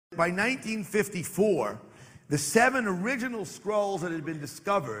by 1954, the 7 original scrolls that had been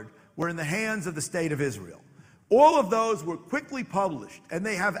discovered were in the hands of the State of Israel. All of those were quickly published, and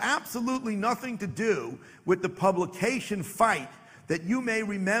they have absolutely nothing to do with the publication fight that you may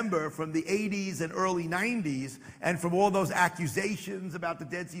remember from the 80s and early 90s, and from all those accusations about the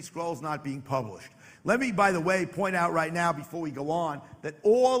Dead Sea Scrolls not being published. Let me, by the way, point out right now, before we go on, that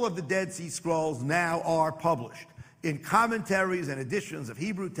all of the Dead Sea Scrolls now are published in commentaries and editions of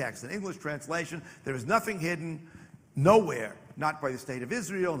Hebrew text and English translation. There is nothing hidden, nowhere, not by the State of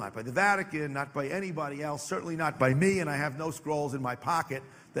Israel, not by the Vatican, not by anybody else, certainly not by me, and I have no scrolls in my pocket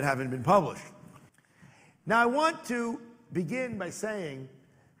that haven't been published. Now, I want to begin by saying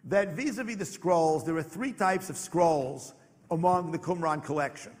that vis-a-vis the scrolls, there are 3 types of scrolls among the Qumran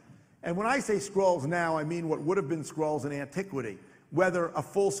collection. And when I say scrolls now, I mean what would have been scrolls in antiquity, whether a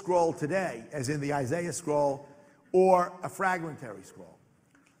full scroll today, as in the Isaiah scroll, or a fragmentary scroll.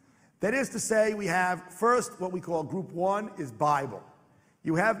 That is to say, we have first what we call group 1 is Bible.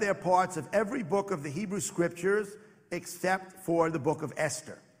 You have there parts of every book of the Hebrew Scriptures except for the book of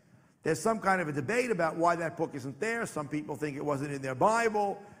Esther. There's some kind of a debate about why that book isn't there. Some people think it wasn't in their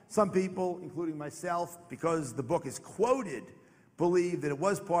Bible. Some people, including myself, because the book is quoted, believe that it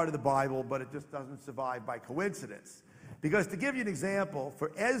was part of the Bible, but it just doesn't survive by coincidence. Because to give you an example,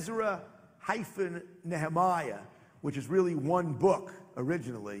 for Ezra-Nehemiah, which is really one book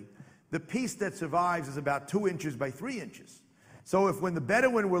originally, the piece that survives is about 2 inches by 3 inches. So if when the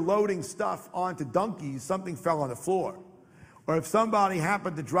Bedouin were loading stuff onto donkeys, something fell on the floor, or if somebody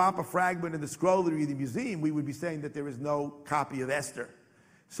happened to drop a fragment in the scrollery of the museum, we would be saying that there is no copy of Esther.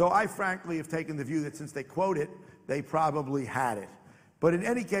 So I frankly have taken the view that since they quote it, they probably had it. But in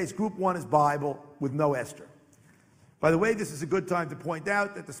any case, group 1 is Bible with no Esther. By the way, this is a good time to point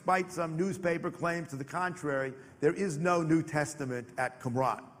out that despite some newspaper claims to the contrary, there is no New Testament at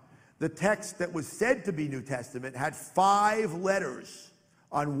Qumran. The text that was said to be New Testament had 5 letters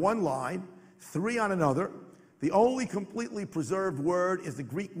on one line, 3 on another. The only completely preserved word is the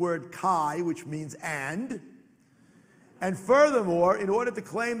Greek word kai, which means and. And furthermore, in order to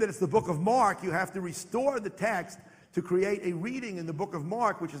claim that it's the book of Mark, you have to restore the text to create a reading in the book of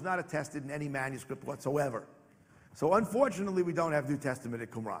Mark, which is not attested in any manuscript whatsoever. So unfortunately, we don't have New Testament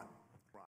at Qumran.